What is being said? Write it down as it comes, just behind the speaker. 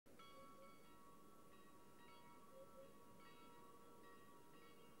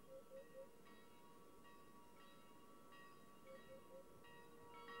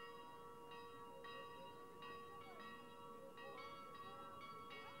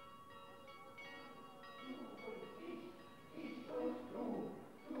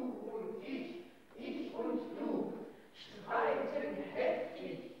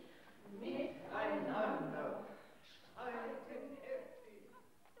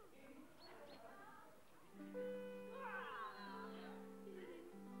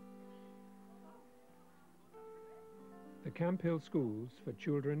The Camphill schools for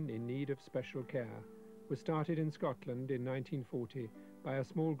children in need of special care were started in Scotland in 1940 by a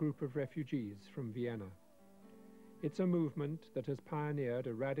small group of refugees from Vienna. It's a movement that has pioneered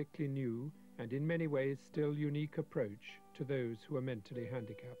a radically new and in many ways still unique approach to those who are mentally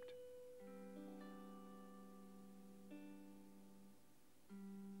handicapped.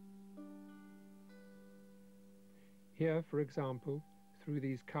 Here, for example, through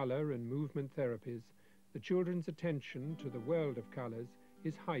these colour and movement therapies, the children's attention to the world of colours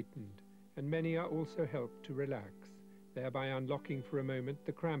is heightened, and many are also helped to relax, thereby unlocking for a moment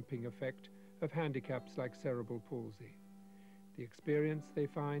the cramping effect of handicaps like cerebral palsy. The experience, they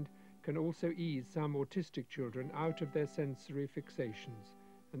find, can also ease some autistic children out of their sensory fixations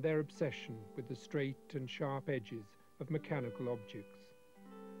and their obsession with the straight and sharp edges of mechanical objects.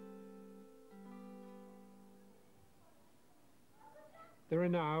 There are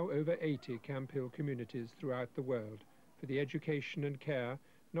now over 80 Camphill communities throughout the world for the education and care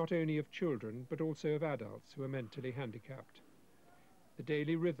not only of children but also of adults who are mentally handicapped. The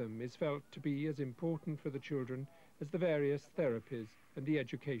daily rhythm is felt to be as important for the children as the various therapies and the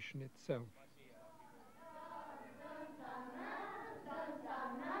education itself.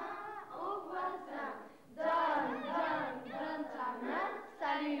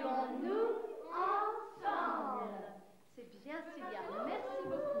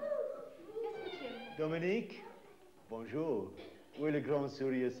 Dominique, bonjour. Où est le grand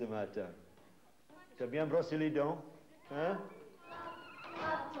sourire ce matin? T'as bien brossé les dents, hein?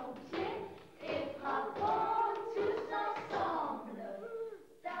 À ton pied et frappons tous ensemble.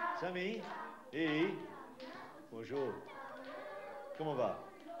 Samy, Hé, bonjour. Comment va?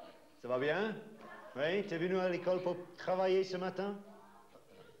 Ça va bien? Oui, t'es venu à l'école pour travailler ce matin?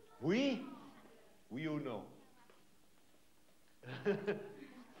 Oui? Oui ou non?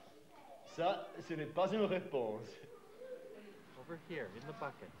 Ça, ce n'est pas une réponse. Over here, in the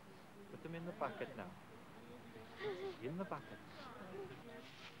bucket. Put them in the bucket now. In the bucket.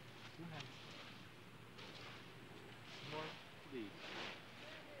 2 hands. More, please.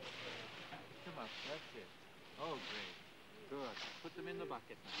 Come on, that's it. Oh, great. Good. Put them in the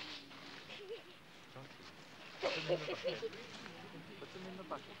bucket now. Don't you? Put them in the bucket. Put them in the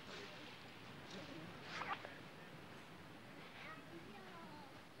bucket now.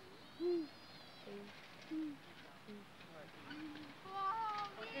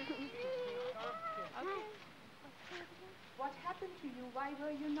 What happened to you? Why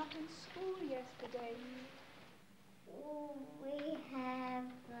were you not in school yesterday? Oh, we have...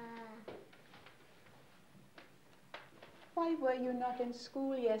 Why were you not in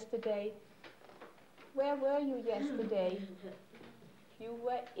school yesterday? Where were you yesterday? You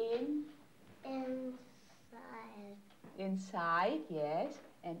were inside. Inside, yes.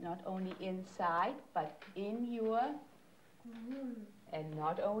 And not only inside, but in your room. And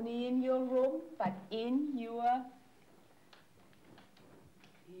not only in your room, but in your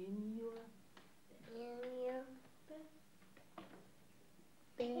pillow.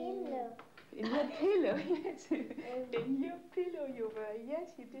 In your pillow, yes. In your pillow you were.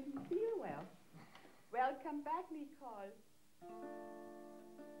 Yes, you didn't feel well. Welcome back, Nicole.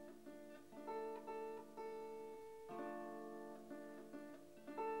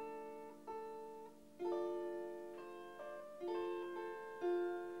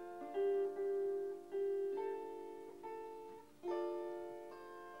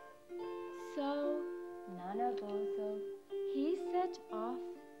 So, Nanabozo, he set off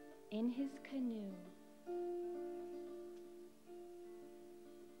in his canoe.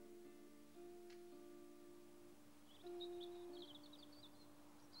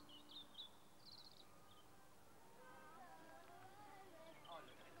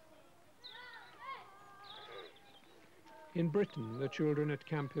 In Britain, the children at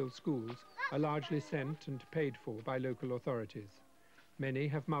Camphill schools are largely sent and paid for by local authorities. Many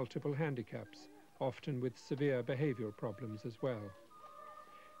have multiple handicaps, often with severe behavioural problems as well.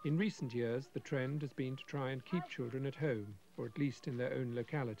 In recent years, the trend has been to try and keep children at home, or at least in their own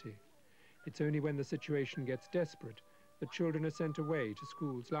locality. It's only when the situation gets desperate that children are sent away to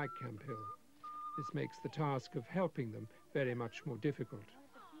schools like Camphill. This makes the task of helping them very much more difficult.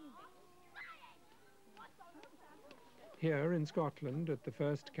 Here in Scotland, at the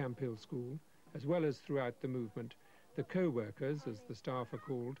first Camphill school, as well as throughout the movement, the co-workers, as the staff are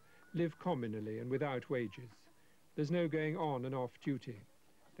called, live communally and without wages. There's no going on and off duty.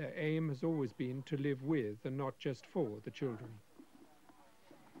 Their aim has always been to live with and not just for the children.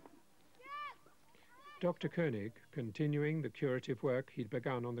 Dr. Koenig, continuing the curative work he'd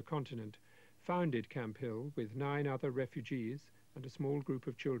begun on the continent, founded Camphill with 9 other refugees and a small group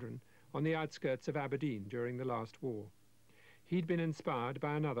of children on the outskirts of Aberdeen during the last war. He'd been inspired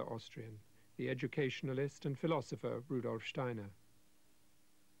by another Austrian, the educationalist and philosopher Rudolf Steiner.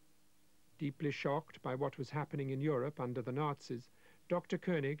 Deeply shocked by what was happening in Europe under the Nazis, Dr.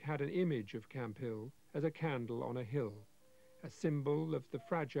 Koenig had an image of Camphill as a candle on a hill, a symbol of the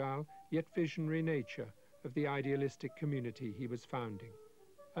fragile yet visionary nature of the idealistic community he was founding,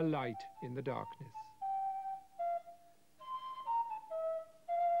 a light in the darkness.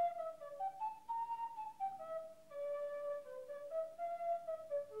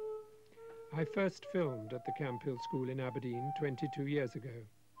 I first filmed at the Camphill School in Aberdeen 22 years ago.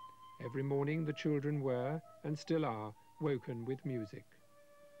 Every morning the children were, and still are, woken with music.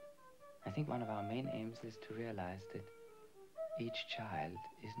 I think one of our main aims is to realize that each child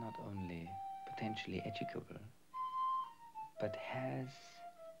is not only potentially educable, but has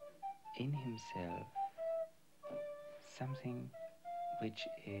in himself something which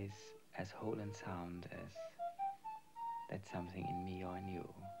is as whole and sound as that something in me or in you.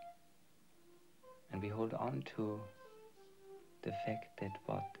 And we hold on to the fact that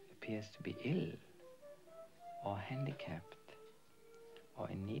what appears to be ill or handicapped or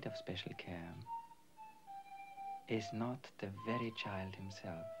in need of special care is not the very child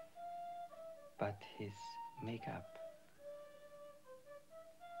himself, but his makeup.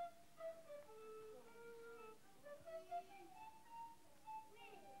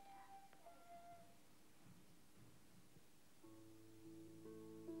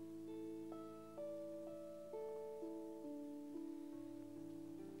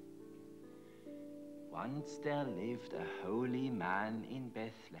 Once there lived a holy man in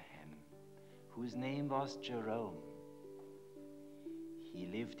Bethlehem, whose name was Jerome. He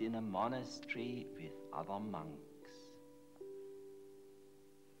lived in a monastery with other monks.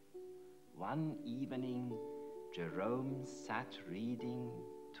 One evening, Jerome sat reading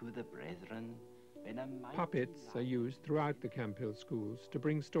to the brethren when a mighty Puppets are used throughout the Camphill schools to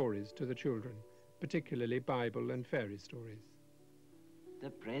bring stories to the children, particularly Bible and fairy stories. The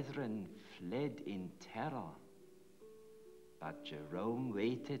brethren fled in terror, but Jerome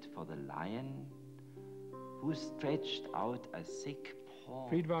waited for the lion, who stretched out a thick paw.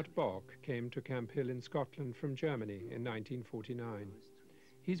 Friedwart Bock came to Camphill in Scotland from Germany in 1949.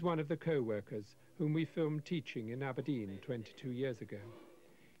 He's one of the co-workers whom we filmed teaching in Aberdeen 22 years ago.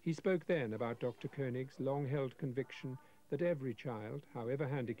 He spoke then about Dr. Koenig's long-held conviction that every child, however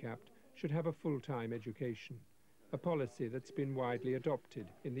handicapped, should have a full-time education, a policy that's been widely adopted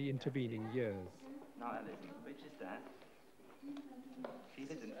in the intervening years. Now, Alison, which is that? Feel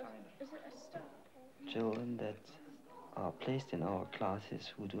it and find it. Children that are placed in our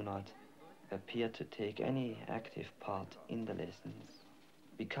classes who do not appear to take any active part in the lessons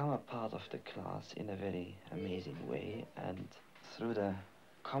become a part of the class in a very amazing way, and through the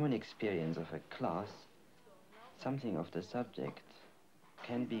common experience of a class, something of the subject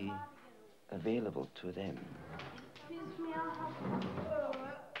can be available to them.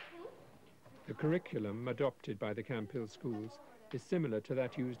 The curriculum adopted by the Camphill schools is similar to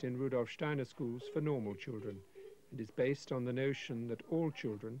that used in Rudolf Steiner schools for normal children, and is based on the notion that all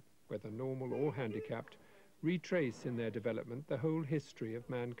children, whether normal or handicapped, retrace in their development the whole history of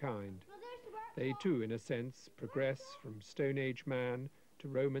mankind. They too, in a sense, progress from Stone Age man to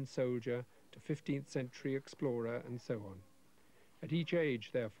Roman soldier to 15th century explorer and so on. At each age,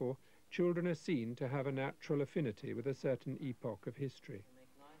 therefore, children are seen to have a natural affinity with a certain epoch of history.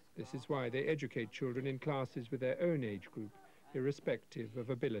 This is why they educate children in classes with their own age group, irrespective of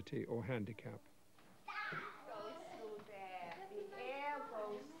ability or handicap. Goes through there. The air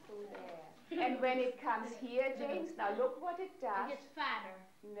goes through there. And when it comes here, James, now look what it does. It gets fatter.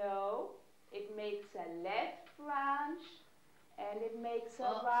 No, it makes a left branch and it makes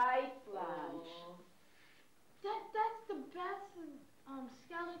a right branch. That's the best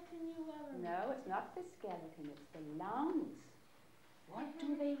skeleton you ever made. No, it's not the skeleton, it's the lungs. What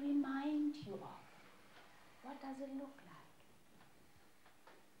do they remind you of? What does it look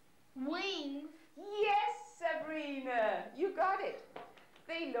like? Wings. Yes, Sabrina, you got it.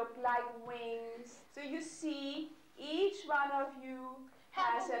 They look like wings. So you see, each one of you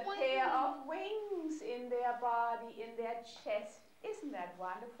has a pair of wings in their body, in their chest. Isn't that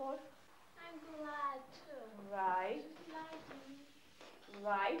wonderful? I'm glad too. Right. Just like me.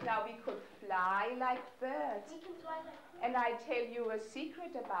 Right, now we could fly like birds. We can fly like birds. And I tell you a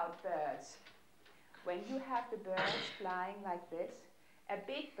secret about birds. When you have the birds flying like this, a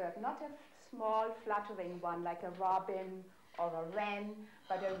big bird, not a small fluttering one like a robin or a wren,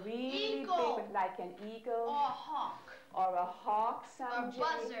 but a really Eagle. big one like an eagle. Or a hawk. Or a hawk, Or a Sanjay.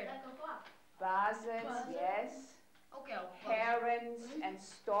 buzzard. Like a buck. Buzzards, Buzzard. yes. Okay. Herons and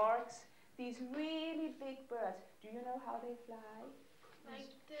storks. these really big birds. Do you know how they fly?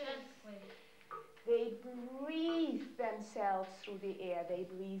 Like this. They breathe themselves through the air. They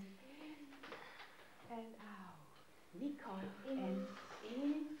breathe in and out. Nicole, and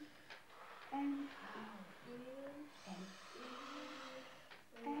in and out. And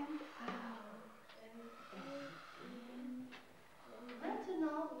in and out.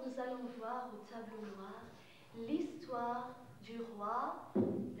 Maintenant, nous allons voir au tableau noir l'histoire du roi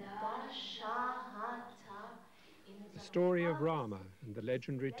Dasharata. The story of Rama and the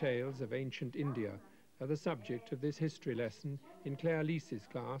legendary tales of ancient India are the subject of this history lesson in Claire Lise's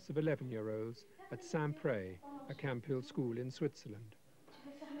class of 11-year-olds at Saint-Pré, a Camphill school in Switzerland. Tu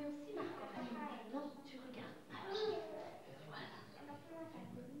veux fermer aussi, Marco? Non, tu regardes. Voilà.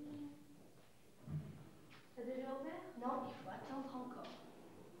 T'as déjà ouvert? Non, il faut attendre encore.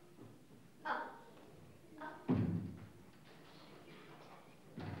 Ah. Ah.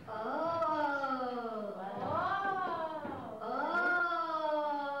 Oh.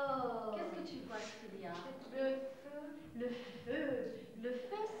 Oh. Qu'est-ce que tu vois, Célia? Le feu. Le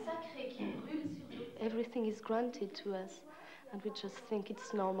feu sacré qui brûle sur l'eau. Everything is granted to us, and we just think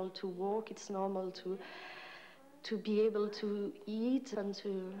it's normal to walk, it's normal to be able to eat and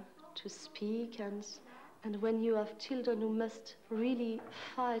to speak, and when you have children who must really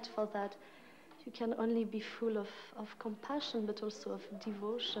fight for that, you can only be full of compassion but also of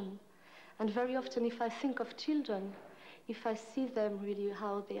devotion. And very often if I think of children, if I see them really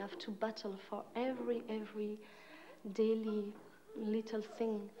how they have to battle for every daily little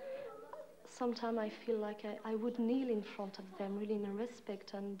thing, sometimes I feel like I would kneel in front of them, really in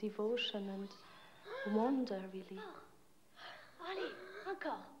respect and devotion and wonder, really. Allez,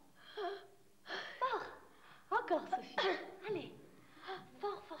 encore. Fort. Encore, Sophie. Allez.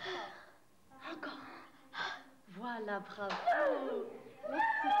 Fort, fort, fort. Encore. Voilà, bravo.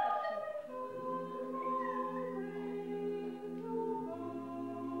 Merci, Sophie.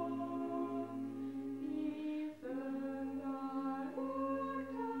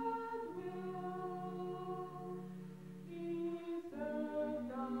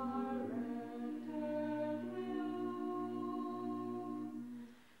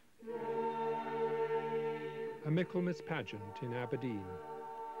 A Michaelmas pageant in Aberdeen.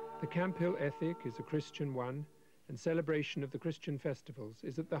 The Camphill ethic is a Christian one, and celebration of the Christian festivals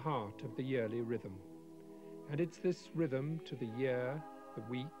is at the heart of the yearly rhythm. And it's this rhythm to the year, the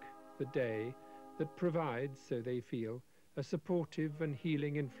week, the day, that provides, so they feel, a supportive and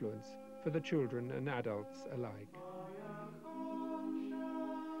healing influence for the children and adults alike.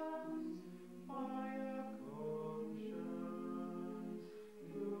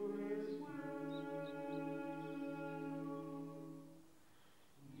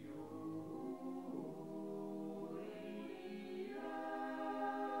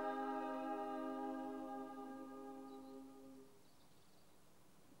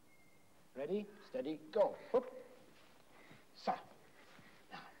 Ready, steady, go. Whoop. So.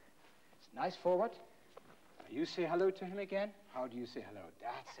 Now, it's nice forward. Now you say hello to him again. How do you say hello?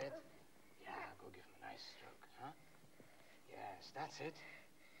 That's it. Yeah, go give him a nice stroke, huh? Yes, that's it.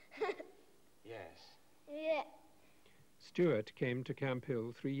 Yes. Yeah. Stuart came to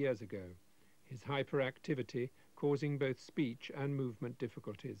Camphill 3 years ago, his hyperactivity causing both speech and movement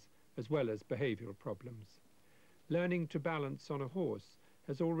difficulties, as well as behavioral problems. Learning to balance on a horse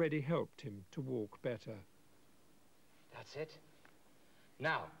has already helped him to walk better. That's it.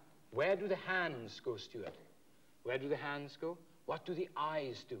 Now, where do the hands go, Stuart? Where do the hands go? What do the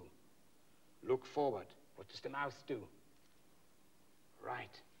eyes do? Look forward. What does the mouth do?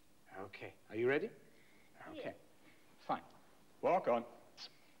 Right. Okay. Are you ready? Okay. Yeah. Fine. Walk on.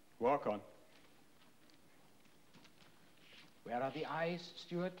 Walk on. Where are the eyes,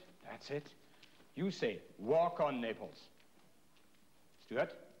 Stuart? That's it. You say, walk on, Naples.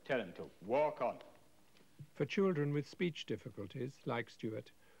 Stuart, tell him to walk on. For children with speech difficulties, like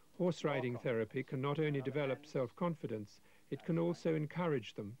Stuart, horse riding therapy can not only develop self-confidence, it can also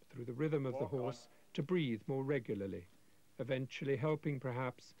encourage them, through the rhythm of the horse, to breathe more regularly, eventually helping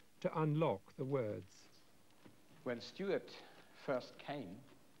perhaps to unlock the words. When Stuart first came,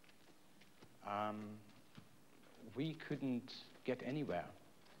 we couldn't get anywhere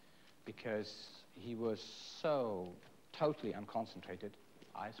because he was so totally unconcentrated.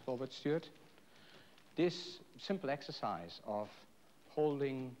 Eyes forward, Stuart. This simple exercise of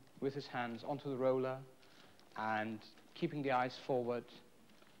holding with his hands onto the roller and keeping the eyes forward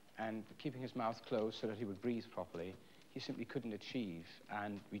and keeping his mouth closed so that he would breathe properly, he simply couldn't achieve.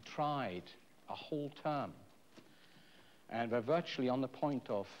 And we tried a whole term. And we're virtually on the point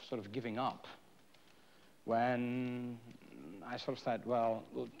of sort of giving up when I sort of said, well,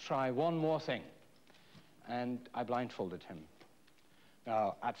 we'll try one more thing. And I blindfolded him.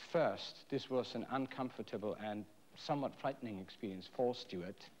 Now, at first, this was an uncomfortable and somewhat frightening experience for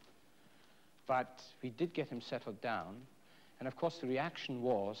Stuart, but we did get him settled down, and of course the reaction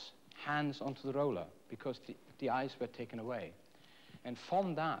was hands onto the roller, because the eyes were taken away. And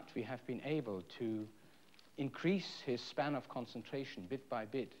from that, we have been able to increase his span of concentration bit by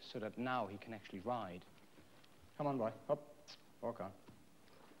bit, so that now he can actually ride. Come on, boy, up, walk on.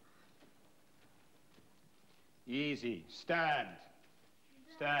 Easy, stand.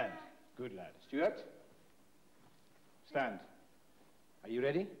 Stand. Good lad. Stuart? Stand. Are you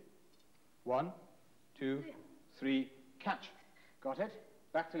ready? 1, 2, 3, catch. Got it?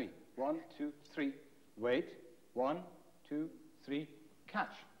 Back to me. 1, 2, 3. Wait. 1, 2, 3,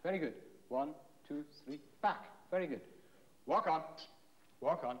 catch. Very good. 1, 2, 3, back. Very good. Walk on.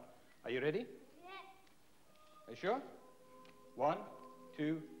 Walk on. Are you ready? Yeah. Are you sure? 1,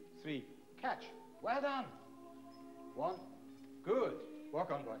 2, 3, catch. Well done. 1, good.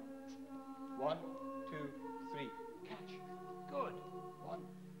 Walk on, boy. 1, 2, 3, catch. Good. 1,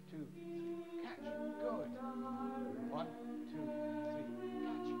 2, 3, catch. Good. 1, 2, 3,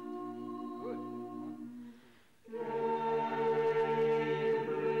 catch. Good. 1.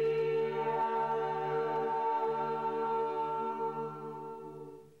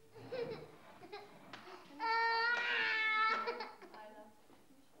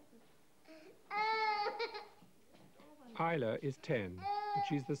 Isla is 10, but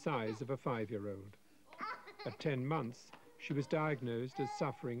she's the size of a 5-year-old. At 10 months, she was diagnosed as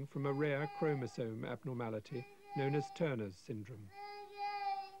suffering from a rare chromosome abnormality known as Turner's syndrome.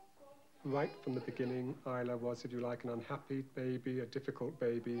 Right from the beginning, Isla was, if you like, an unhappy baby, a difficult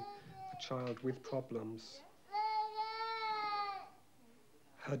baby, a child with problems.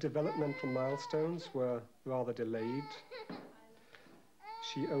 Her developmental milestones were rather delayed.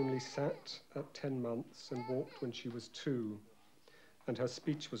 She only sat at 10 months and walked when she was 2, and her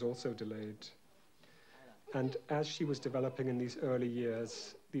speech was also delayed. And as she was developing in these early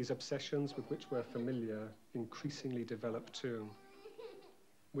years, these obsessions with which we're familiar increasingly developed too.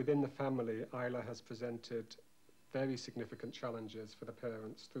 Within the family, Isla has presented very significant challenges for the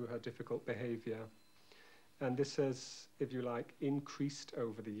parents through her difficult behavior. And this has, if you like, increased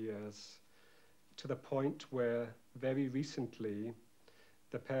over the years to the point where very recently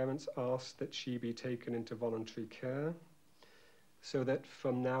the parents asked that she be taken into voluntary care so that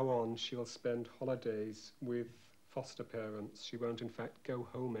from now on she'll spend holidays with foster parents. She won't in fact go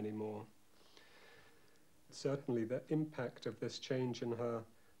home anymore. Certainly the impact of this change in her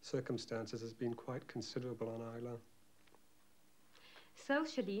circumstances has been quite considerable on Isla.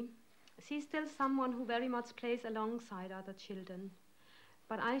 Socially, she's still someone who very much plays alongside other children.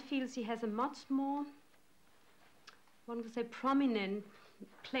 But I feel she has a much more, one could say, prominent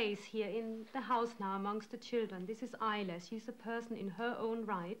place here in the house now amongst the children. This is Isla. She's a person in her own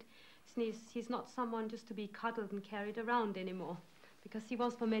right. She's not someone just to be cuddled and carried around anymore, because she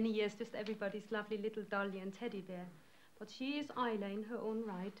was for many years just everybody's lovely little dolly and teddy bear. But she is Isla in her own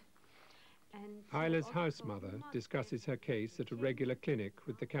right. And Isla's house mother discusses her case at a regular clinic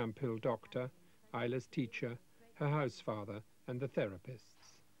with the Camphill doctor, Isla's teacher, her house father, and the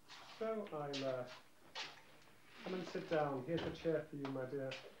therapists. So, Isla, come and sit down. Here's a chair for you, my dear.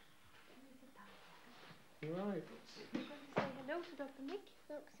 Right. You're going to say hello to Dr. Nick?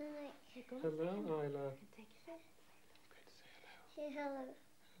 Dr. Nick. Hello, Isla. Say hello.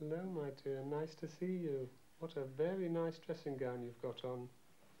 Hello, my dear. Nice to see you. What a very nice dressing gown you've got on.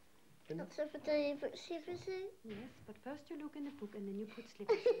 That's a you put slippers in? Yes, but first you look in the book and then you put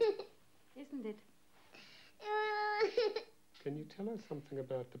slippers in. Isn't it? Can you tell us something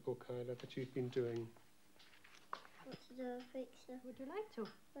about the book, Isla, that you've been doing? What to do a picture? Would you like to?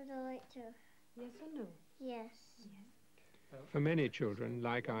 Would I like to? Yes or no? Yes. For many children,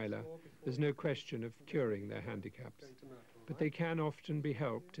 like Isla, there's no question of curing their handicaps, but they can often be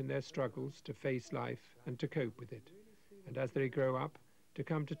helped in their struggles to face life and to cope with it, and as they grow up, to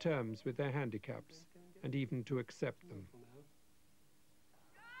come to terms with their handicaps and even to accept them.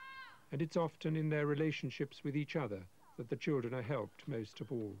 And it's often in their relationships with each other that the children are helped most of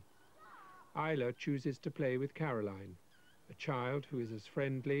all. Isla chooses to play with Caroline, a child who is as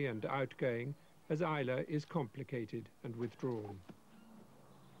friendly and outgoing as Isla is complicated and withdrawn.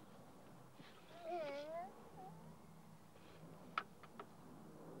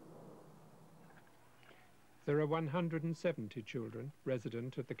 There are 170 children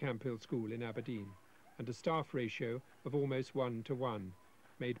resident at the Camphill School in Aberdeen, and a staff ratio of almost 1:1,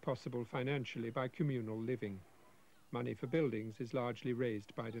 made possible financially by communal living. Money for buildings is largely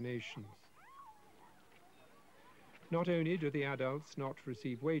raised by donations. Not only do the adults not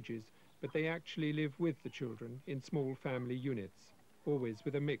receive wages, but they actually live with the children in small family units, always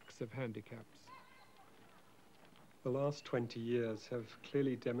with a mix of handicaps. The last 20 years have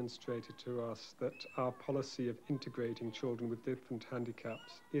clearly demonstrated to us that our policy of integrating children with different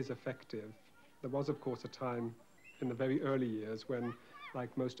handicaps is effective. There was, of course, a time in the very early years when,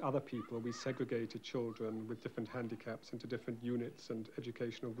 like most other people, we segregated children with different handicaps into different units and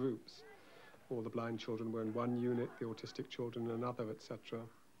educational groups. All the blind children were in one unit, the autistic children in another, etc.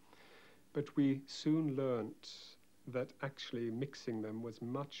 But we soon learnt that actually mixing them was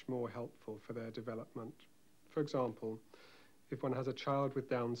much more helpful for their development. For example, if one has a child with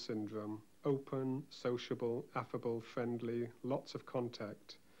Down syndrome, open, sociable, affable, friendly, lots of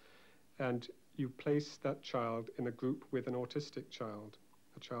contact, and you place that child in a group with an autistic child,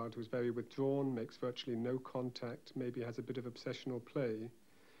 a child who's very withdrawn, makes virtually no contact, maybe has a bit of obsessional play,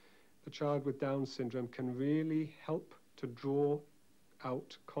 the child with Down syndrome can really help to draw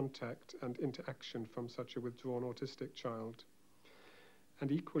out contact and interaction from such a withdrawn autistic child.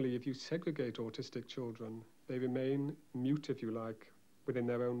 And equally, if you segregate autistic children, they remain mute, if you like, within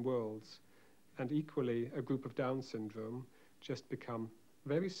their own worlds. And equally, a group of Down syndrome just become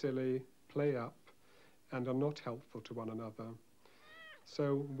very silly, play up, and are not helpful to one another.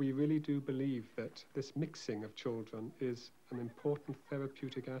 So we really do believe that this mixing of children is an important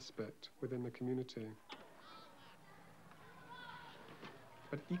therapeutic aspect within the community.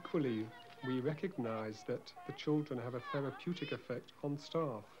 But equally, we recognize that the children have a therapeutic effect on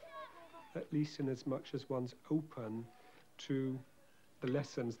staff, at least in as much as one's open to the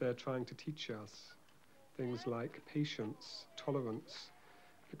lessons they're trying to teach us. Things like patience, tolerance,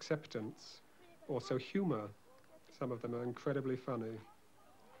 acceptance, also humor. Some of them are incredibly funny.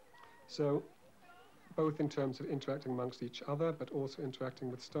 So, both in terms of interacting amongst each other, but also interacting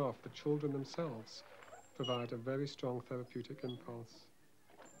with staff, the children themselves provide a very strong therapeutic impulse.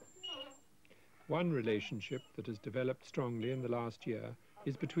 One relationship that has developed strongly in the last year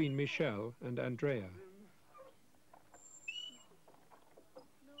is between Michelle and Andrea.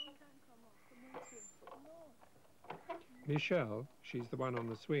 Michelle, she's the one on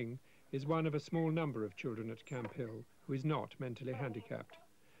the swing, is one of a small number of children at Camphill who is not mentally handicapped.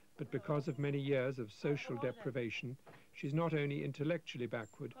 But because of many years of social deprivation, she's not only intellectually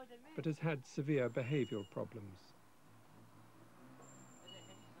backward, but has had severe behavioral problems.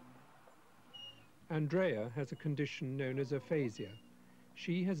 Andrea has a condition known as aphasia.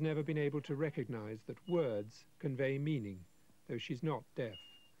 She has never been able to recognize that words convey meaning, though she's not deaf.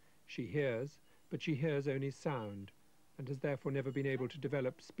 She hears, but she hears only sound, and has therefore never been able to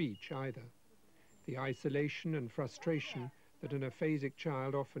develop speech either. The isolation and frustration that an aphasic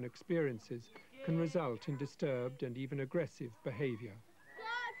child often experiences can result in disturbed and even aggressive behavior.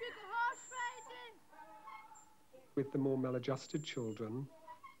 With the more maladjusted children,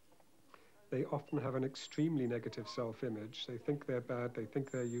 they often have an extremely negative self-image. They think they're bad, they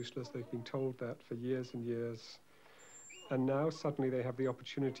think they're useless, they've been told that for years and years. And now suddenly they have the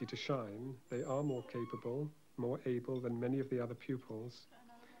opportunity to shine. They are more capable, more able than many of the other pupils.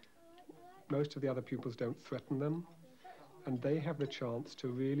 Most of the other pupils don't threaten them, and they have the chance to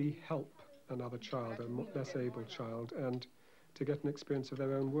really help another child, a less able child, and to get an experience of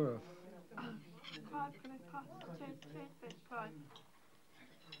their own worth.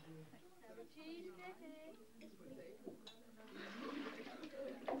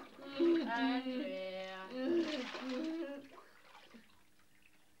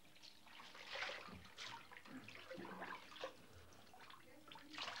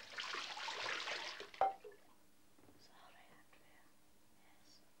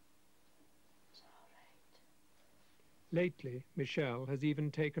 Lately, Michelle has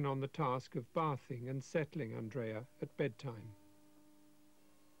even taken on the task of bathing and settling Andrea at bedtime.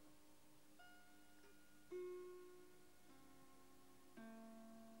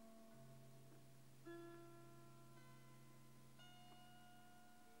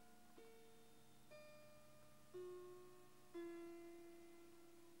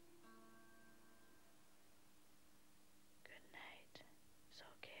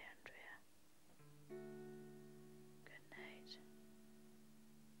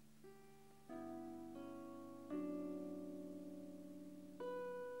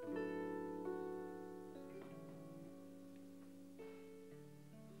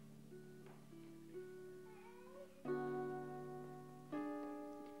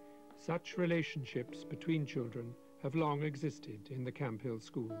 Such relationships between children have long existed in the Camphill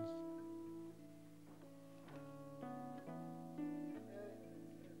schools.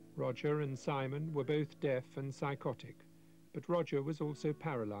 Roger and Simon were both deaf and psychotic, but Roger was also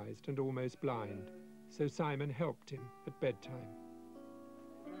paralyzed and almost blind. so Simon helped him at bedtime.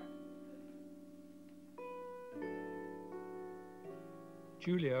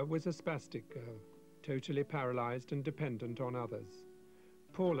 Julia was a spastic girl, totally paralyzed and dependent on others.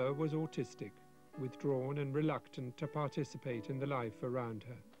 Paula was autistic, withdrawn and reluctant to participate in the life around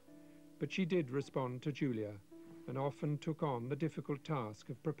her. But she did respond to Julia and often took on the difficult task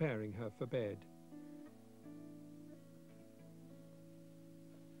of preparing her for bed.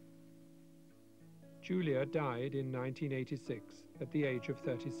 Julia died in 1986 at the age of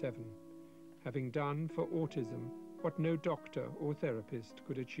 37, having done for autism what no doctor or therapist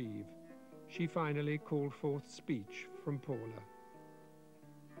could achieve. She finally called forth speech from Paula.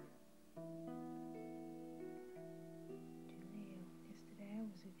 Julia, yesterday I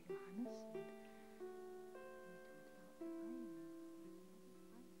was with Johannes.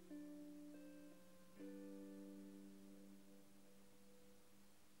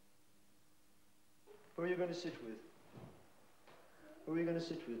 Who are you going to sit with? Who are you going to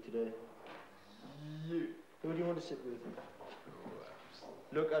sit with today? You. Who do you want to sit with?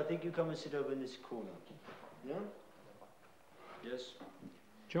 Look, I think you come and sit over in this corner. Yeah? Yes.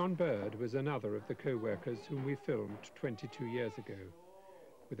 John Bird was another of the co-workers whom we filmed 22 years ago.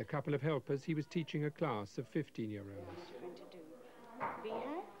 With a couple of helpers, he was teaching a class of 15-year-olds.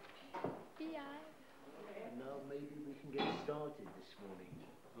 And now maybe we can get started this morning,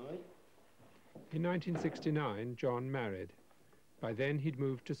 right? In 1969, John married. By then, he'd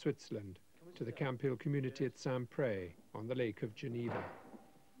moved to Switzerland, to the Camphill community at Saint-Pré on the Lake of Geneva.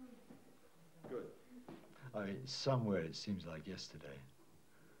 Good. I mean, somewhere it seems like yesterday,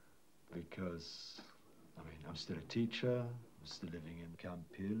 because, I mean, I'm still a teacher, I'm still living in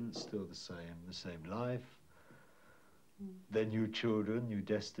Camphill, still the same life. They're new children, new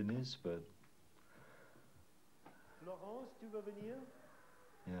destinies, but... Florence, tu vas venir?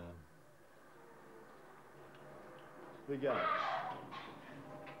 Yeah. Regarde,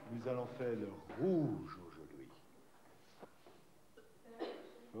 nous allons faire le rouge aujourd'hui.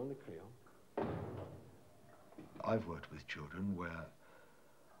 On the crayon. I've worked with children where,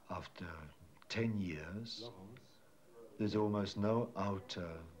 after 10 years, there's almost no outer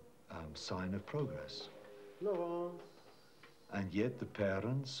sign of progress. Florence. And yet the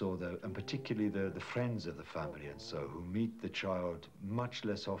parents, and particularly the friends of the family and so, who meet the child much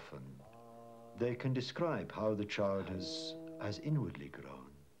less often, they can describe how the child has inwardly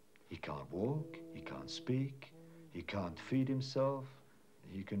grown. He can't walk, he can't speak, he can't feed himself.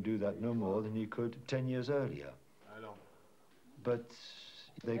 He can do that no more than he could 10 years earlier. But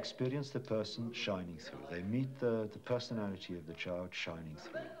they experience the person shining through. They meet the personality of the child shining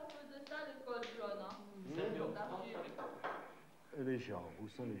through. Et les jambes, où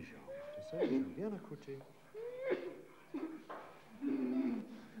sont les jambes? Tu sais, elles sont bien à côté.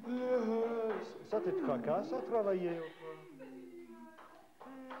 Ça te tracasse à travailler ou quoi?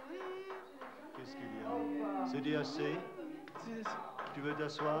 Qu'est-ce qu'il y a? C'est dit assez? Tu veux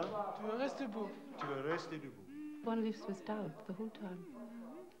t'asseoir? Tu veux rester debout. Tu veux rester debout. One lives with doubt the whole time.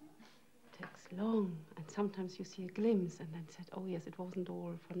 It takes long, and sometimes you see a glimpse and then said, oh yes, it wasn't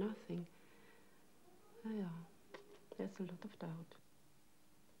all for nothing. Oh, yeah, there's a lot of doubt.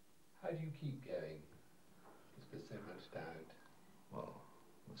 How do you keep going with so much doubt? Well,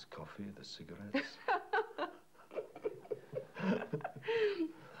 there's coffee, there's cigarettes.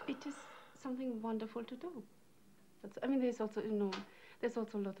 It is something wonderful to do. I mean, there's also, there's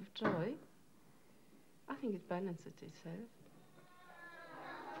also a lot of joy. I think it balances itself.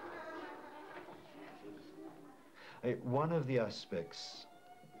 One of the aspects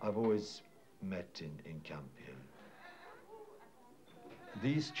I've always met in Camphill,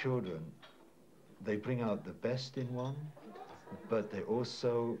 these children, they bring out the best in one, but they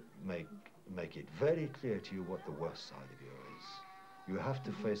also make it very clear to you what the worst side of you is. You have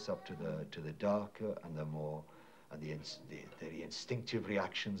to face up to the darker and the more, and the instinctive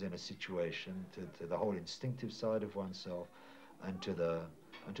reactions in a situation, to the whole instinctive side of oneself, and to the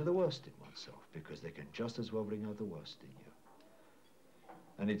worst in oneself, because they can just as well bring out the worst in you.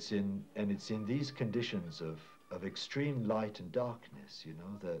 And it's in these conditions of extreme light and darkness, you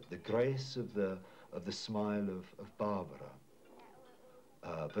know, the grace of the smile of Barbara,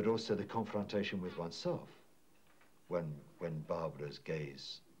 but also the confrontation with oneself when Barbara's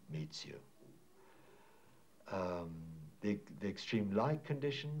gaze meets you. The extreme light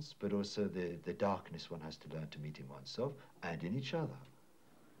conditions, but also the darkness one has to learn to meet in oneself and in each other.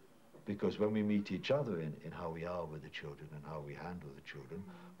 Because when we meet each other in how we are with the children and how we handle the children,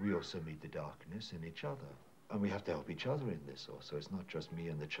 we also meet the darkness in each other. And we have to help each other in this also. It's not just me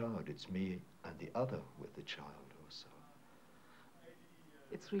and the child, it's me and the other with the child also.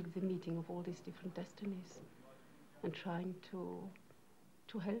 it's really the meeting of all these different destinies and trying to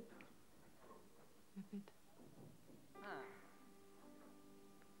help with it.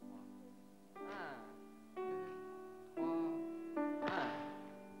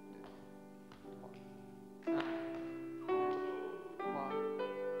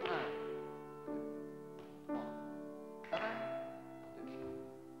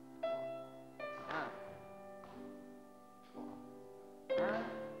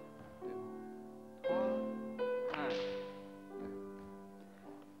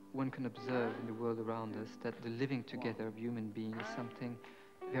 One can observe in the world around us that the living together of human beings is something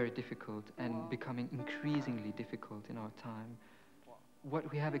very difficult and becoming increasingly difficult in our time.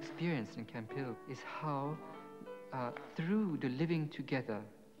 What we have experienced in Camphill is how, through the living together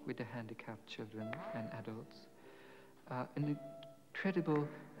with the handicapped children and adults, an incredible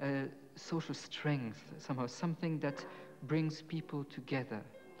social strength, somehow something that brings people together.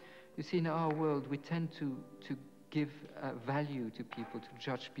 You see, in our world, we tend to give value to people, to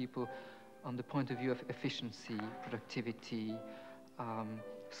judge people on the point of view of efficiency, productivity,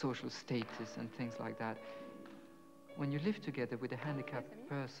 social status, and things like that. When you live together with a handicapped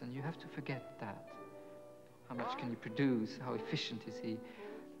person, you have to forget that. How much can you produce? How efficient is he?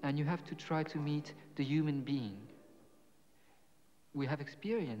 And you have to try to meet the human being. We have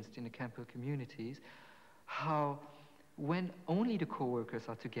experienced in the Camphill communities how when only the co-workers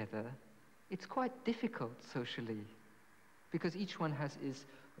are together, it's quite difficult socially, because each one has his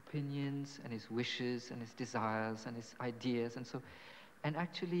opinions and his wishes and his desires and his ideas, and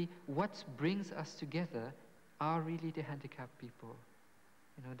actually what brings us together are really the handicapped people.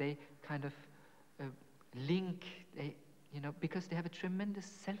 You know, they kind of link, because they have a tremendous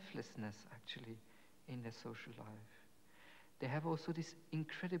selflessness actually in their social life. They have also this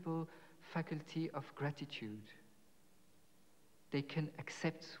incredible faculty of gratitude. They can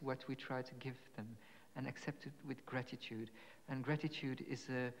accept what we try to give them and accept it with gratitude. And gratitude is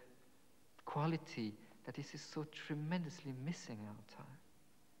a quality that is so tremendously missing in our time.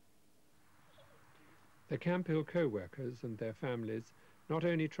 The Camphill co-workers and their families not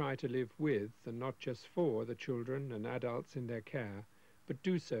only try to live with and not just for the children and adults in their care, but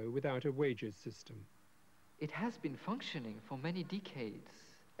do so without a wages system. It has been functioning for many decades,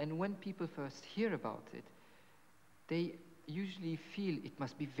 and when people first hear about it, they usually feel it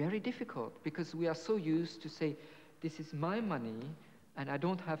must be very difficult, because we are so used to say, this is my money, and I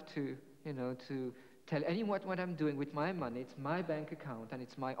don't have to, to tell anyone what I'm doing with my money. It's my bank account, and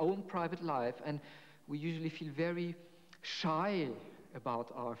it's my own private life, and we usually feel very shy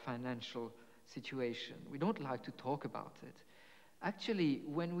about our financial situation. We don't like to talk about it. Actually,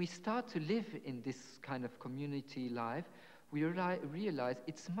 when we start to live in this kind of community life, we realize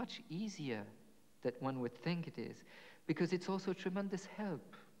it's much easier than one would think it is, because it's also a tremendous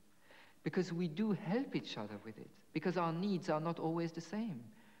help, because we do help each other with it, because our needs are not always the same.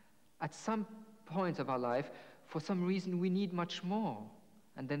 At some point of our life, for some reason, we need much more,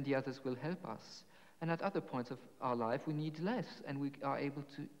 and then the others will help us. And at other points of our life, we need less, and we are able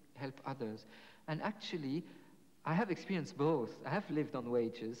to help others. And actually, I have experienced both. I have lived on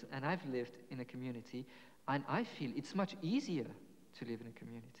wages, and I've lived in a community, and I feel it's much easier to live in a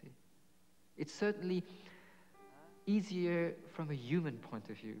community. It's certainly easier from a human point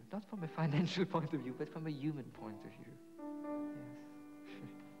of view, not from a financial point of view, but from a human point of view.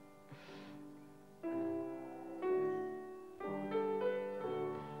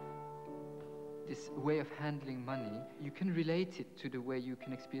 This way of handling money, you can relate it to the way you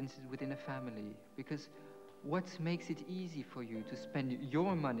can experience it within a family, because what makes it easy for you to spend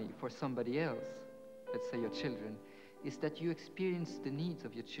your money for somebody else, let's say your children, is that you experience the needs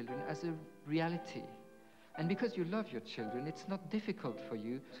of your children as a reality. And because you love your children, it's not difficult for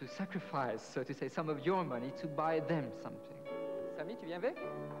you to sacrifice, so to say, some of your money to buy them something. Samy, tu viens avec?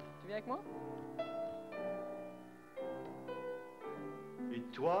 Tu viens avec moi? Et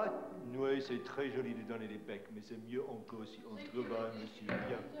toi, oui, c'est très joli de donner des becs, mais c'est mieux encore si on travaille, monsieur.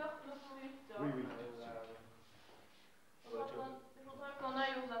 Bien. Oui, oui. Je voudrais qu'on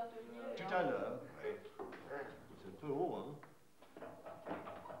aille aux ateliers. Tout à l'heure, oui. C'est un peu haut, hein?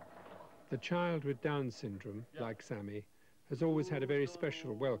 The child with Down syndrome, like Sammy, has always had a very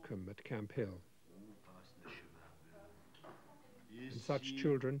special welcome at Camphill. And such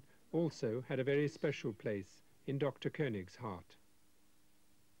children also had a very special place in Dr. Koenig's heart.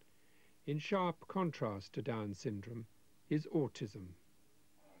 In sharp contrast to Down syndrome is autism.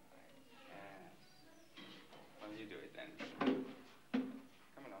 Well, you do it then.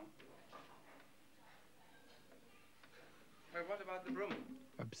 Come along. Well, what about the broom?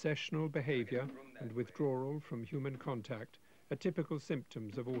 Obsessional behavior and withdrawal from human contact are typical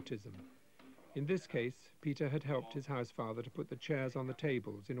symptoms of autism. In this case, Peter had helped his housefather to put the chairs on the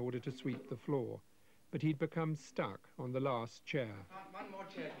tables in order to sweep the floor, but he'd become stuck on the last chair. One more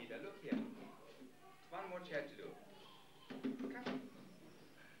chair, Peter. Look here. One more chair to do. Come.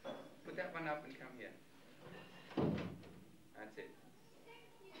 Put that one up and come here. That's it.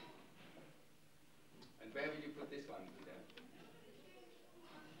 And where will you put this one, Peter?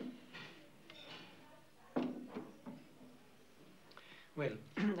 Well,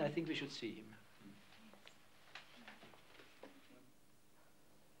 I think we should see him.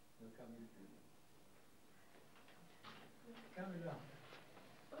 Come along.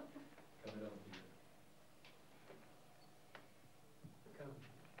 Come along, Peter. Come.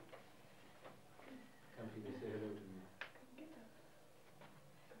 Come, Peter, say hello to me.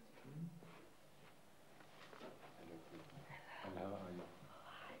 Hello, how are you?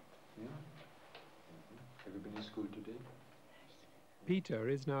 Yeah? Have you been to school today? Peter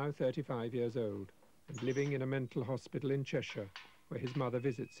is now 35 years old and living in a mental hospital in Cheshire, where his mother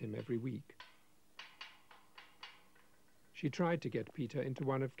visits him every week. She tried to get Peter into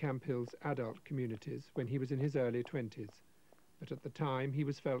one of Camphill's adult communities when he was in his early 20s, but at the time he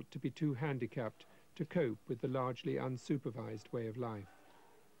was felt to be too handicapped to cope with the largely unsupervised way of life.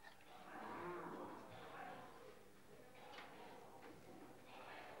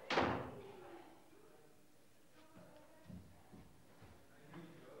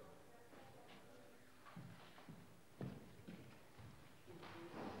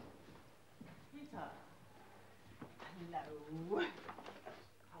 Hello.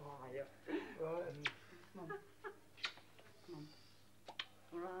 How are you? Right. Come on. Come on.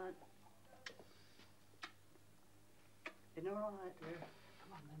 All right. Been all right? Yeah.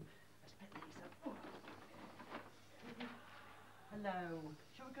 Come on then. Let's pick these up. Oh. Hello.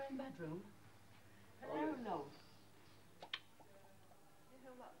 Shall we go in bedroom? Hello, love. You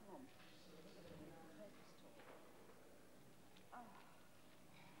hold that for Mum.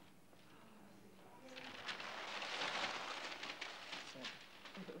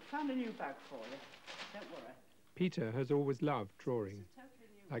 Found a new bag for you. Don't worry. Peter has always loved drawing.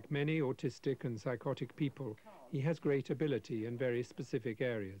 Like many autistic and psychotic people, he has great ability in very specific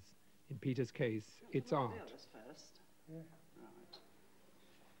areas. In Peter's case, it's art. First. Yeah. Right.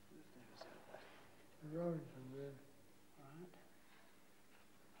 Move those over. Drawing from there. Right.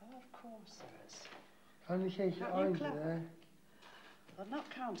 Oh, of course there is. How many shades of orange are there? I've not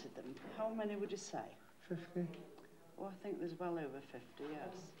counted them. How many would you say? 50. Well, I think there's well over 50,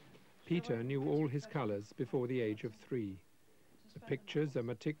 yes. Peter knew all his colours before the age of 3. The pictures are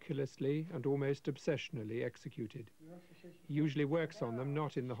meticulously and almost obsessionally executed. He usually works on them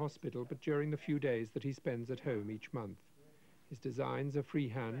not in the hospital, but during the few days that he spends at home each month. His designs are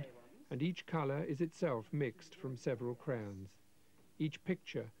freehand, and each colour is itself mixed from several crayons. Each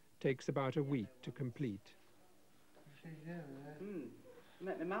picture takes about a week to complete.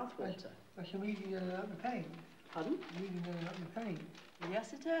 Make my mouth water. That's a medium yellow like the paint. Pardon? Medium yellow like the paint.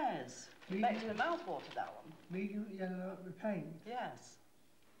 Yes, it is. It makes my mouth water, that one. Medium yellow like the paint. Yes.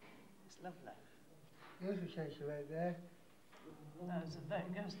 It's lovely. There's a shade of red there.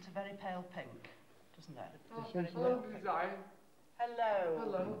 It goes to very pale pink, doesn't it? Hello, Hello.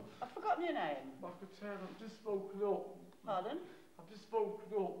 Hello. I've forgotten your name. Michael Turner, I've just woken up. Pardon? I've just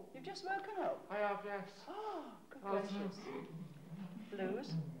woken up. You've just woken up? I have, yes. Oh, good gracious. Blues?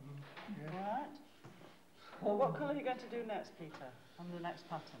 Yeah. All right. Well, what colour are you going to do next, Peter, on the next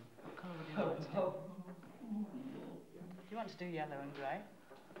pattern? What colour would you like to do? Do you want to do yellow and grey?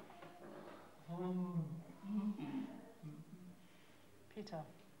 Peter.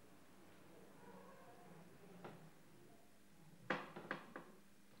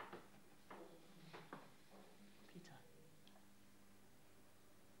 Peter.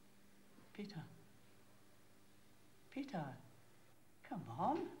 Peter. Peter. Come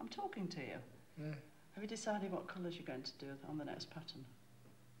on, I'm talking to you. Yeah. Have you decided what colours you're going to do on the next pattern?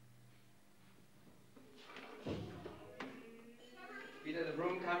 Peter, the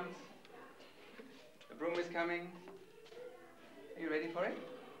broom comes. The broom is coming. Are you ready for it?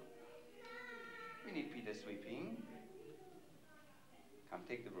 We need Peter sweeping. Come,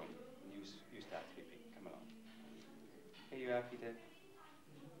 take the broom. You start sweeping. Come along. Here you are, Peter.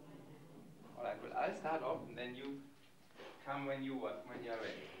 All right, well, I'll start off and then you come when you are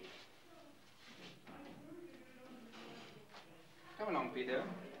ready. Come along, Peter.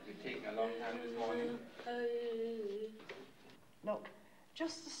 You've taken a long time this morning. Look,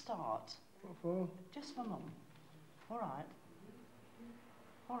 just to start. What for? Just for Mum. All right.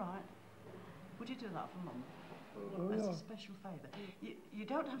 All right. Would you do that for Mum? Oh, That's yeah. a special favour. You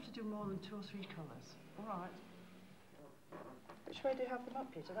don't have to do more than 2 or 3 colours. All right. Which way do you have them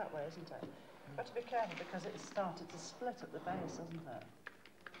up, Peter? That way, isn't it? You've got to be careful because it's started to split at the base, hasn't it?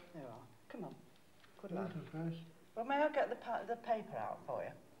 There you are. Come on. Good lad. First. Well, may I get the paper out for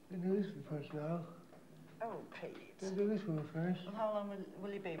you? Do this one first now. Oh, Pete. Do this one first. Well, how long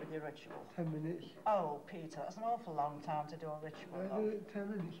will you be with your ritual? 10 minutes. Oh, Peter, that's an awful long time to do a ritual. I'll do it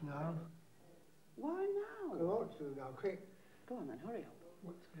 10 minutes now. Why now? Go on to now, quick. Go on then, hurry up.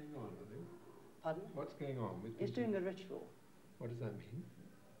 What's going on with him? Pardon? What's going on with He's Peter? doing a ritual. What does that mean?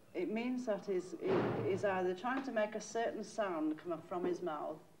 It means that he's either trying to make a certain sound come up from his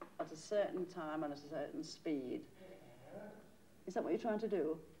mouth at a certain time and at a certain speed. Is that what you're trying to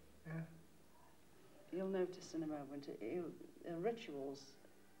do? Yeah. You'll notice in a moment, rituals,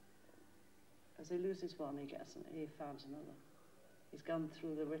 as he loses one, he finds another. He's gone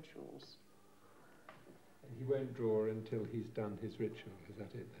through the rituals. And he won't draw until he's done his ritual, is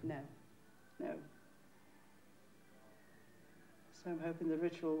that it then? No, no. So I'm hoping the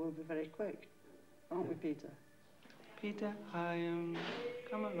ritual will be very quick, aren't we, Peter? Peter,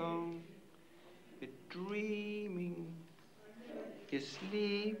 come along. You're dreaming. You're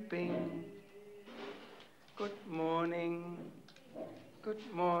sleeping. Good morning. Good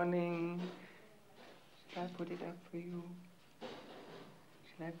morning. Shall I put it up for you?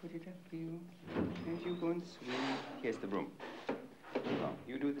 Shall I put it up for you? And you go and sweep. Here's the broom. Now,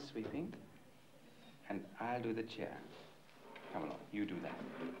 you do the sweeping, and I'll do the chair. Come along, you do that.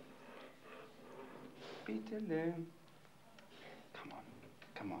 Peter, come on,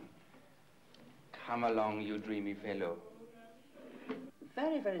 come on. Come along, you dreamy fellow.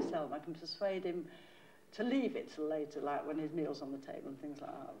 Very, very seldom I can persuade him to leave it till later, like when his meal's on the table and things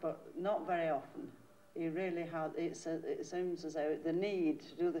like that, but not very often. He really has, it seems as though the need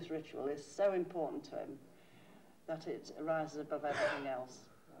to do this ritual is so important to him that it rises above everything else.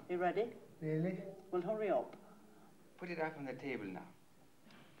 You ready? Really? Well, hurry up. Put it up on the table now.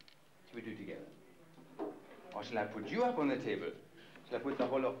 Shall we do it together? Or shall I put you up on the table? Shall I put the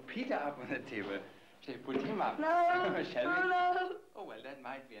whole of Peter up on the table? Shall I put him up? No! Shall we? No! Oh, well, that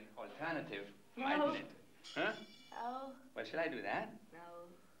might be an alternative, No. mightn't it? Huh? No. Well, shall I do that? No.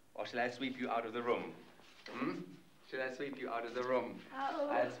 Or shall I sweep you out of the room? Hmm? Shall I sweep you out of the room? No.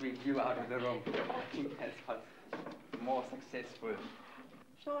 I'll sweep you out of the room. I think that's what's more successful.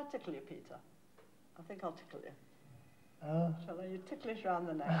 Shall I tickle you, Peter? I think I'll tickle you. Oh. Shall I? You ticklish round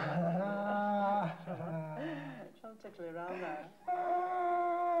the neck. Shall I tickle you round there?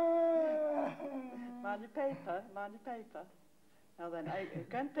 Mind your paper, mind your paper. Now then,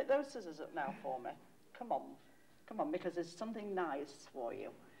 go and pick those scissors up now for me. Come on. Come on, because there's something nice for you.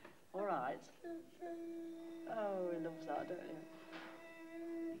 All right. Oh, he loves that, don't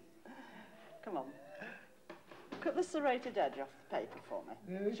you? Come on. Cut the serrated edge off the paper for me.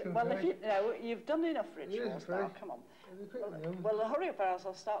 Yeah, well, if you, no, you've done enough rituals now. Come on. Well, hurry up or else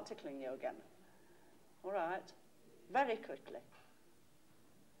I'll start tickling you again. All right. Very quickly.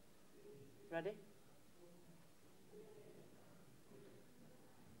 Ready?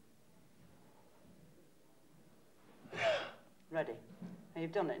 Ready. Now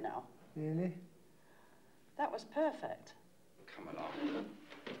you've done it now. Really? That was perfect. Come along.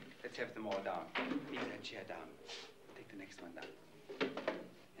 Let's have them all down. Leave that chair down. Take the next one down.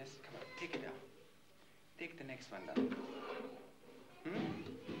 Yes, come on. Take it down. Take the next one down.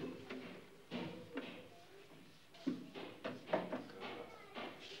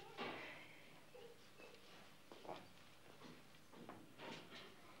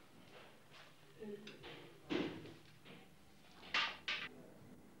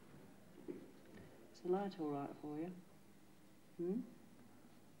 Is the light all right for you?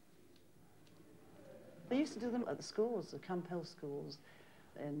 They used to do them at the schools, the Camphill schools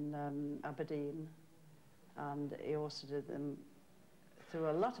in Aberdeen, and he also did them through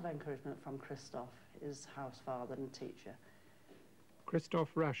a lot of encouragement from Christoph, his house father and teacher.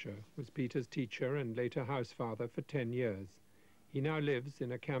 Christoph Rascher was Peter's teacher and later house father for 10 years. He now lives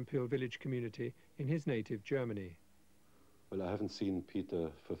in a Camphill village community in his native Germany. Well, I haven't seen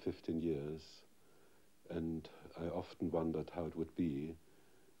Peter for 15 years, and I often wondered how it would be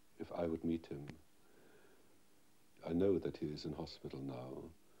if I would meet him. I know that he is in hospital now,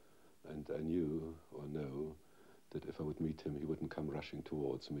 and I knew or know that if I would meet him, he wouldn't come rushing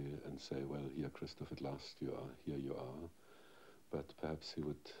towards me and say, well, here, Christoph, at last you are, here you are. But perhaps he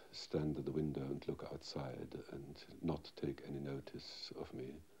would stand at the window and look outside and not take any notice of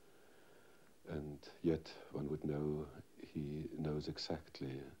me. And yet one would know he knows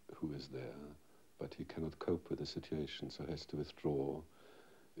exactly who is there, but he cannot cope with the situation, so has to withdraw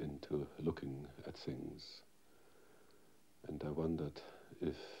into looking at things. And I wondered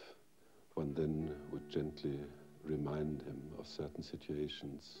if one then would gently remind him of certain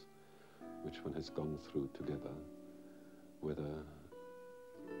situations which one has gone through together, whether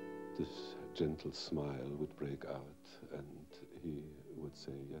this gentle smile would break out and he would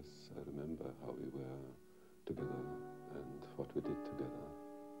say, yes, I remember how we were together and what we did together.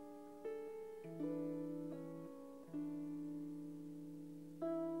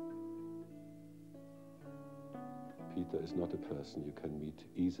 Peter is not a person you can meet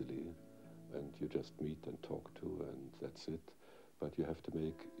easily and you just meet and talk to and that's it. But you have to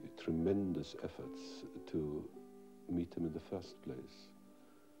make tremendous efforts to meet him in the first place.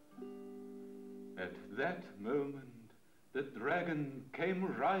 At that moment, the dragon came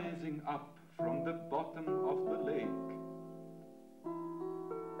rising up from the bottom of the lake.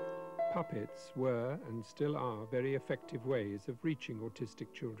 Puppets were and still are very effective ways of reaching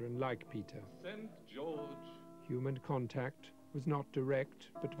autistic children like Peter. St. George. Human contact was not direct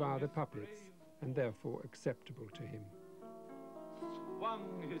but via the puppets and therefore acceptable to him.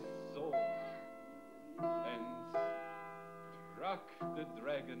 Swung his sword and struck the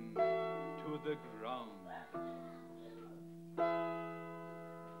dragon to the ground.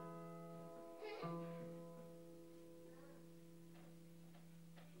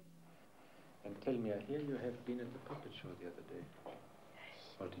 And tell me, I hear you have been at the puppet show the other day.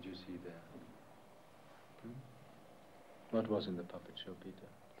 What did you see there? What was in the puppet show, Peter?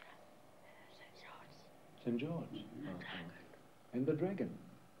 St. George. Oh. And the dragon?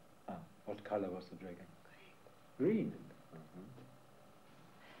 Ah, what color was the dragon? Green.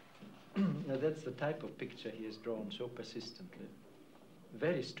 Now that's the type of picture he has drawn so persistently.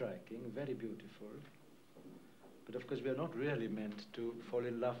 Very striking, very beautiful. But of course we are not really meant to fall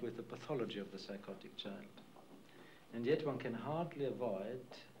in love with the pathology of the psychotic child. And yet one can hardly avoid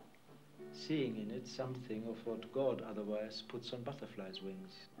seeing in it something of what God otherwise puts on butterflies'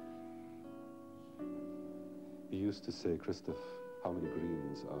 wings. He used to say, Christoph, how many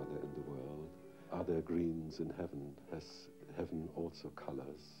greens are there in the world? Are there greens in heaven? Has heaven also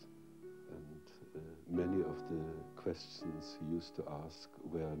colors? And many of the questions he used to ask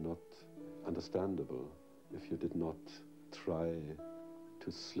were not understandable if you did not try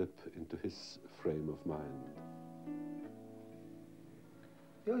to slip into his frame of mind.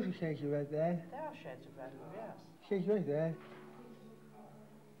 Those are shades of red there. There are shades of red, yes. Shades right there.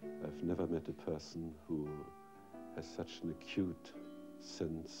 I've never met a person who has such an acute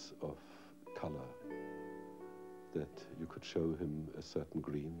sense of color that you could show him a certain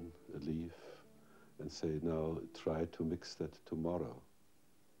green, a leaf, and say, now try to mix that tomorrow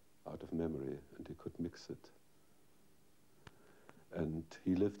out of memory, and he could mix it. And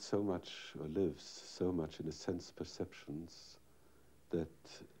he lived so much, or lives so much in his sense perceptions that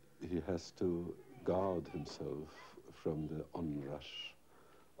he has to guard himself from the onrush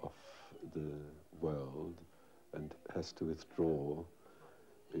of the world and has to withdraw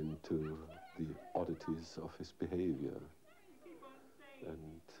into the oddities of his behavior.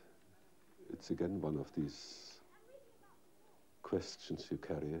 And it's again one of these questions you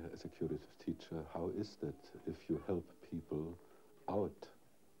carry as a curative teacher. How is that if you help people out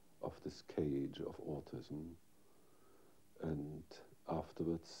of this cage of autism and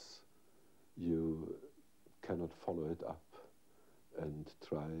afterwards you cannot follow it up and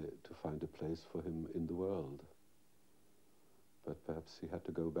try to find a place for him in the world? But perhaps he had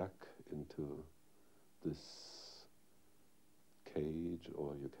to go back into this cage,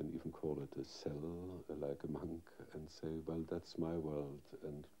 or you can even call it a cell, like a monk, and say, well, that's my world,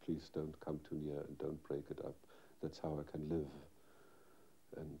 and please don't come too near and don't break it up. That's how I can live.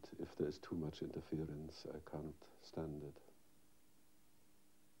 And if there's too much interference, I can't stand it.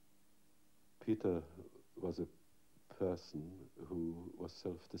 Peter was a person who was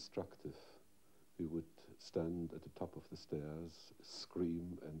self-destructive. He would stand at the top of the stairs,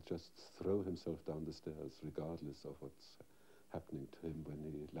 scream, and just throw himself down the stairs, regardless of what's happening to him when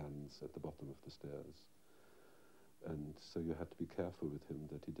he lands at the bottom of the stairs. And so you had to be careful with him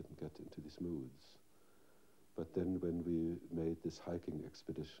that he didn't get into these moods. But then when we made these hiking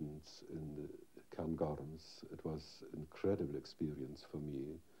expeditions in the Cairngorms, it was an incredible experience for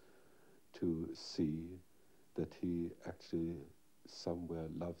me to see that he actually somewhere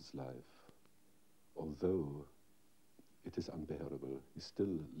loves life. Although it is unbearable, he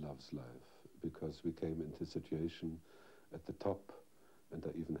still loves life, because we came into a situation at the top, and I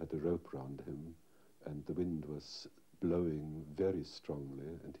even had a rope round him, and the wind was blowing very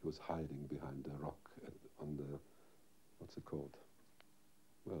strongly, and he was hiding behind a rock on the, what's it called?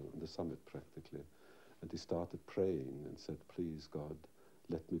 Well, on the summit practically. And he started praying and said, please God,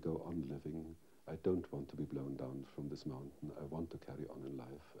 let me go on living. I don't want to be blown down from this mountain. I want to carry on in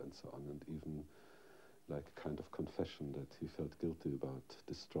life, and so on. And even like a kind of confession that he felt guilty about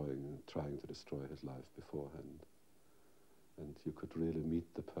trying to destroy his life beforehand. And you could really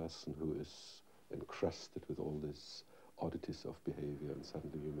meet the person who is encrusted with all these oddities of behavior, and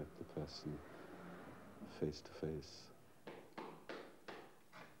suddenly you met the person face to face.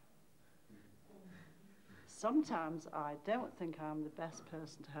 Sometimes I don't think I'm the best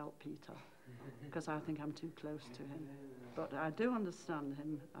person to help Peter, because I think I'm too close to him. But I do understand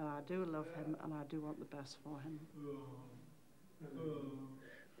him, and I do love him, and I do want the best for him.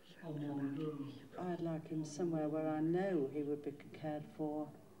 I'd like him somewhere where I know he would be cared for.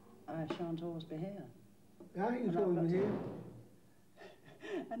 I shan't always be here. Yeah, you can always be here.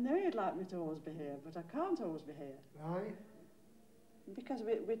 I know you'd like me to always be here, but I can't always be here. Right. Because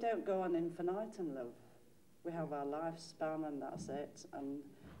we don't go on infinitum, love. We have our lifespan, and that's it, and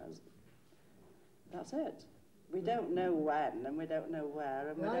that's it. We don't know when, and we don't know where,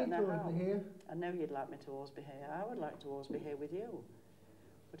 and we don't know how. Here. I know you'd like me to always be here. I would like to always be here with you.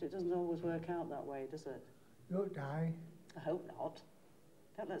 But it doesn't always work out that way, does it? Don't die. I hope not.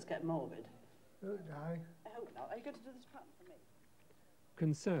 Don't let's get morbid. Don't die. I hope not. Are you going to do this pattern for me?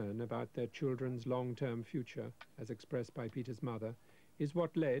 Concern about their children's long-term future, as expressed by Peter's mother, is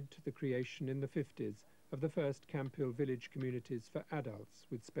what led to the creation in the 50s of the first Camphill village communities for adults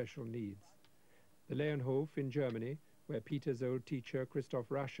with special needs. The Leonhof in Germany, where Peter's old teacher Christoph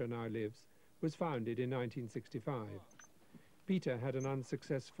Rascher now lives, was founded in 1965. Peter had an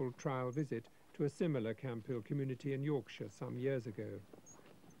unsuccessful trial visit to a similar Camphill community in Yorkshire some years ago.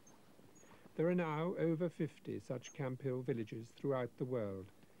 There are now over 50 such Camphill villages throughout the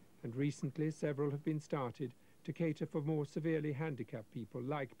world, and recently several have been started to cater for more severely handicapped people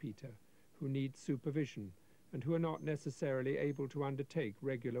like Peter, who need supervision and who are not necessarily able to undertake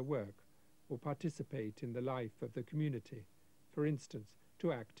regular work or participate in the life of the community, for instance,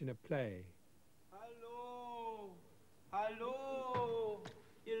 to act in a play. Hallo, hallo,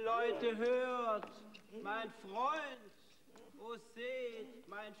 ihr Leute hört, mein Freund, oh seht,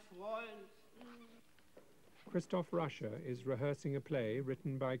 mein Freund. Christoph Rascher is rehearsing a play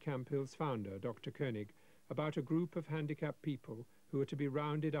written by Camphill's founder, Dr. Koenig, about a group of handicapped people who are to be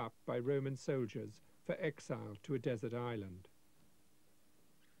rounded up by Roman soldiers for exile to a desert island.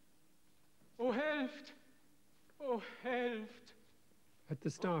 Oh, helft! Oh, helft! At the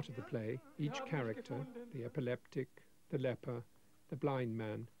start of the play, each character, the epileptic, the leper, the blind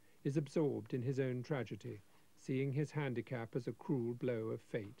man, is absorbed in his own tragedy, seeing his handicap as a cruel blow of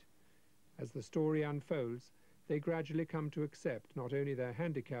fate. As the story unfolds, they gradually come to accept not only their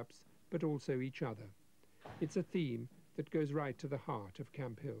handicaps, but also each other. It's a theme that goes right to the heart of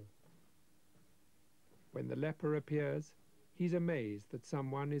Camphill. When the leper appears, he's amazed that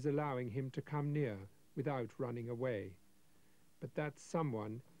someone is allowing him to come near without running away. But that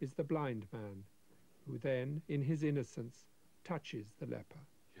someone is the blind man, who then, in his innocence, touches the leper.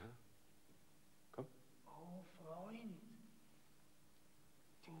 Ja, komm. Oh, Freund,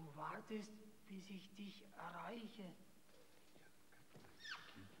 du wartest, bis ich dich erreiche.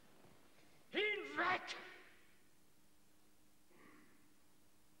 Hinweg!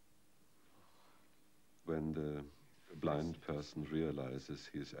 When the blind person realizes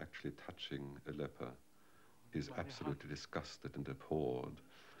he is actually touching a leper, he's absolutely disgusted and abhorred,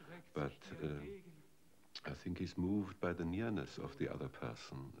 but I think he's moved by the nearness of the other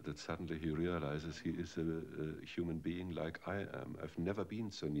person, that suddenly he realizes he is a human being like I am. I've never been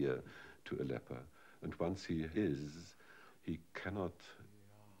so near to a leper, and once he is, he cannot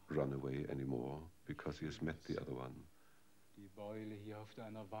run away anymore because he has met the other one. Die Beule hier auf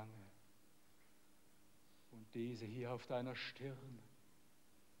deiner Wange und diese hier auf deiner Stirn.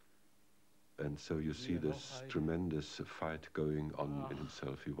 And so you see this tremendous fight going on in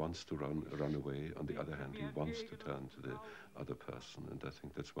himself. He wants to run away. On the other hand, he wants to turn to the other person. And I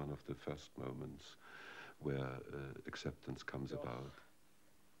think that's one of the first moments where acceptance comes about.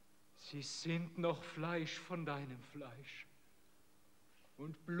 Sie sind noch Fleisch von deinem Fleisch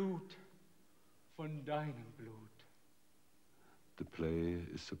und Blut von deinem Blut. The play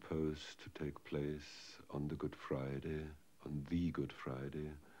is supposed to take place on the Good Friday, on the Good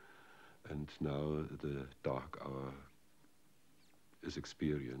Friday. And now the dark hour is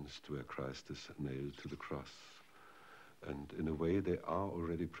experienced where Christ is nailed to the cross. And in a way they are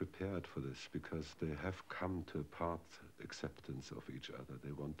already prepared for this because they have come to a part acceptance of each other.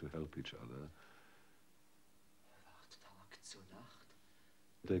 They want to help each other.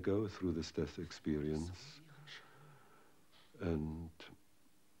 They go through this death experience and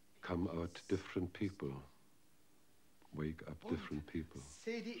come out different people. Wake up different people.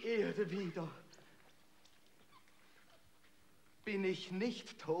 Seh die Erde wieder. Bin ich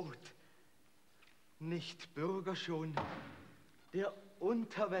nicht tot? nicht Bürger schon der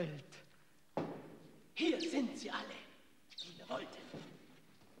Unterwelt. Hier sind sie alle, die ihr wolltet.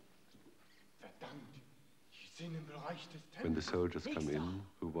 Verdammt, die sind im Bereich des Tempels. When the soldiers come in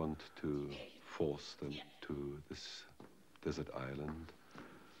who want to force them to this desert island,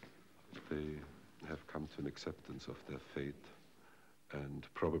 they have come to an acceptance of their fate, and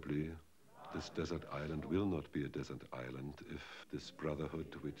probably this desert island will not be a desert island if this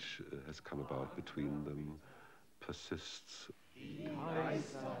brotherhood which has come about between them persists.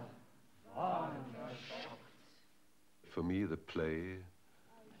 For me, the play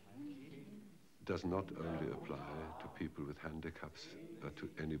does not only apply to people with handicaps, but to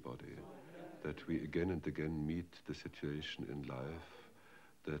anybody. That we again and again meet the situation in life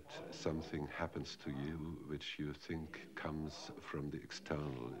that something happens to you which you think comes from the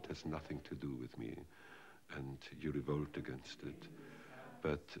external. It has nothing to do with me, and you revolt against it.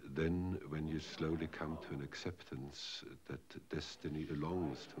 But then when you slowly come to an acceptance that destiny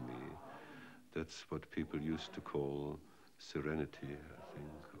belongs to me, that's what people used to call serenity, I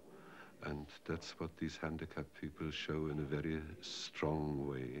think. And that's what these handicapped people show in a very strong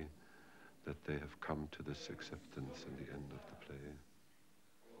way, that they have come to this acceptance in the end of the play.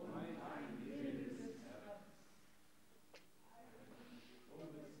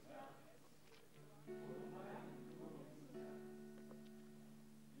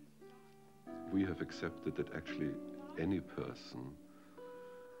 We have accepted that actually any person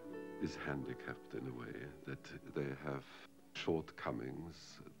is handicapped in a way, that they have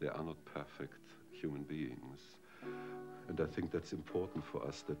shortcomings, they are not perfect human beings. And I think that's important for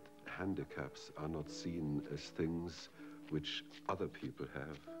us, that handicaps are not seen as things which other people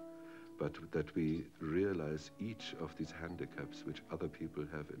have, but that we realize each of these handicaps which other people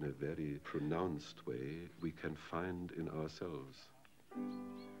have in a very pronounced way, we can find in ourselves.